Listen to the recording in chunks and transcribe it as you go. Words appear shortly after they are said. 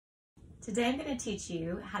Today I'm going to teach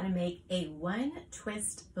you how to make a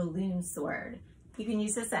one-twist balloon sword. You can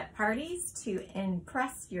use this at parties to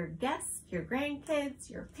impress your guests, your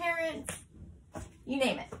grandkids, your parents, you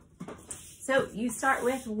name it. So you start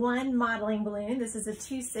with one modeling balloon. This is a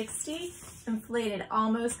 260, inflated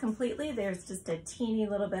almost completely. There's just a teeny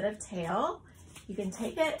little bit of tail. You can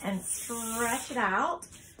take it and stretch it out.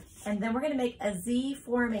 And then we're going to make a Z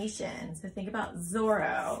formation. So think about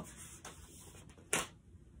Zorro.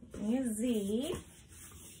 A Z,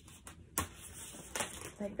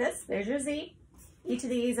 like this. There's your Z. Each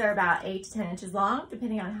of these are about 8 to 10 inches long,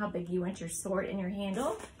 depending on how big you want your sword in your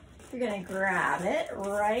handle. You're going to grab it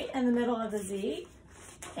right in the middle of the Z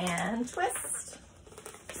and twist.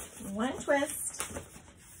 One twist,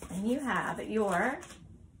 and you have your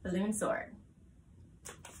balloon sword.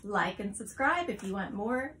 Like and subscribe if you want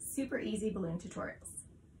more super easy balloon tutorials.